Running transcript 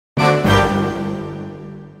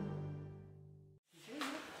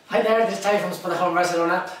Hi there, this is Ty from Spotahome,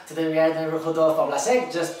 Barcelona. Today we are in the neighborhood of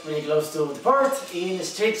Poblasec, just really close to the port, in the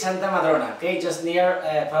street Santa Madrona, okay, just near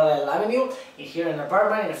Parallel Avenue. Here in an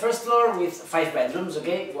apartment in the first floor with 5 bedrooms,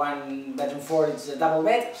 okay, 1 bedroom 4 it's a double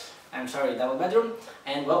bedroom,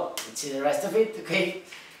 and well, let's see the rest of it, okay.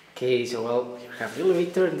 Okay, so well, you have the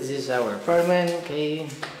elevator, this is our apartment, okay,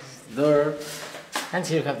 the door, and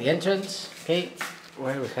here you have the entrance, okay,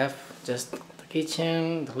 where we have just the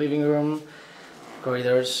kitchen, the living room,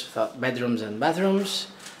 corridors, bedrooms and bathrooms,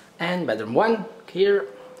 and bedroom 1 here.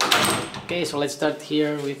 Okay, so let's start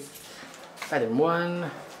here with bedroom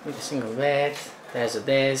 1 with a single bed. There's a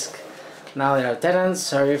desk. Now there are tenants,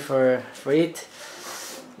 sorry for it.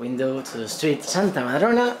 Window to the street Santa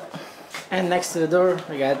Madrona, and next to the door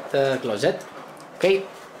we got the closet. Okay,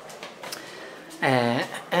 and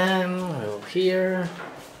here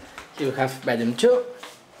you have bedroom 2.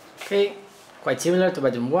 Okay, quite similar to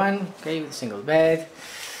bedroom 1, okay, with a single bed,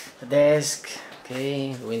 a desk,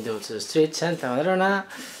 okay, window to the street Santa Madrona.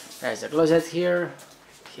 There's a closet here,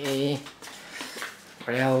 okay.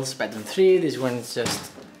 Where else? Bedroom 3, this one is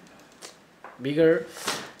just bigger,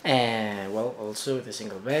 and well, also with a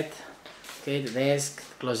single bed, okay, the desk,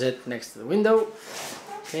 the closet next to the window,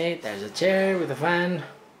 okay, there's a chair with a fan,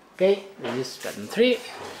 okay, this is bedroom 3.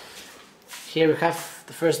 Here we have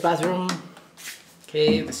the first bathroom,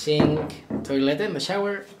 okay, the sink, toilet and the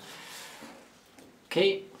shower,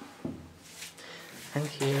 okay, and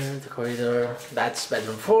here the corridor, that's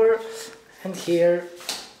bedroom 4, and here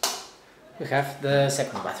we have the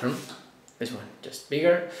second bathroom, this one just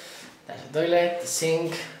bigger. There's a toilet, the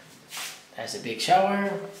sink, there's a big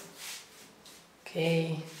shower,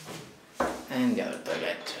 okay, and the other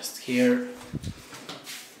toilet just here,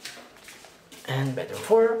 and bedroom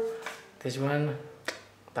 4, this one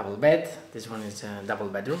double bed, this one is a double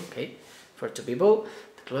bedroom, okay, for 2 people.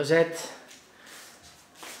 The closet,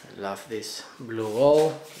 I love this blue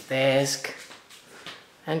wall, desk,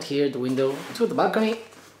 and here the window to the balcony,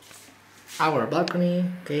 our balcony,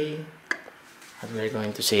 okay, and we're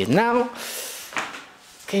going to see it now.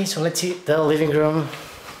 Okay, so let's see the living room.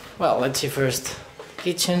 Well, let's see first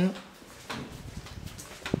kitchen,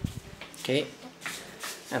 okay,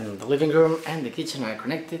 and the living room and the kitchen are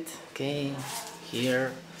connected, okay.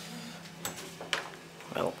 Here,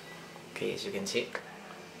 well, okay, as you can see,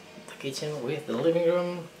 the kitchen with the living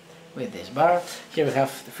room, with this bar. Here we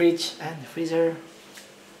have the fridge and the freezer.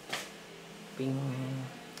 Bing,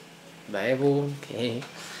 Bible, okay.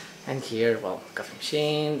 And here, well, coffee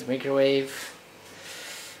machine, the microwave.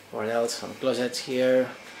 What else? Some closets here,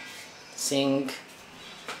 sink,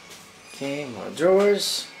 okay, more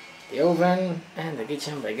drawers, the oven, and the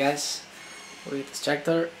kitchen by gas with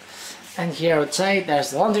extractor. And here outside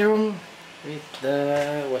there's the laundry room with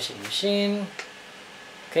the washing machine,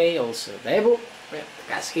 okay, also the table with the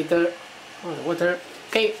gas heater for the water,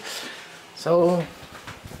 okay. So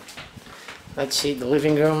let's see the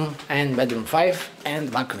living room and bedroom 5 and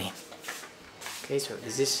the balcony. Okay, so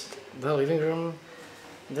this is the living room,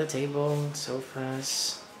 the table,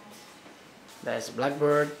 sofas, there's a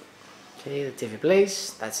blackboard, okay, the TV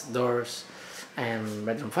plays, that's the doors, and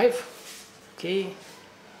bedroom 5, okay.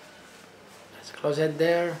 Closet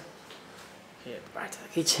there, here part of the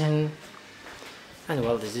kitchen, and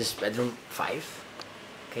well, this is bedroom 5,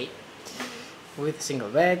 okay, with a single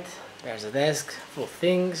bed. There's a desk full of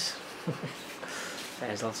things.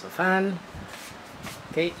 There's also a fan,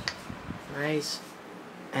 okay, nice,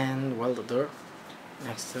 and well, the door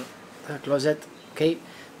next to the closet, okay,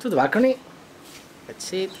 to the balcony. Let's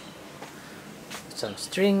see it, some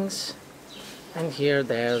strings, and here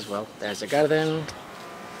there's a garden.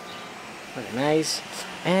 Very nice,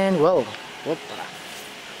 and well, whoopala.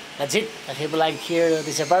 That's it. I hope you like here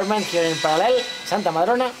this apartment here in Parallel, Santa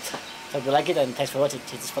Madrona. Hope you like it, and thanks for watching.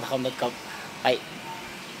 It's spotahome.com. Bye.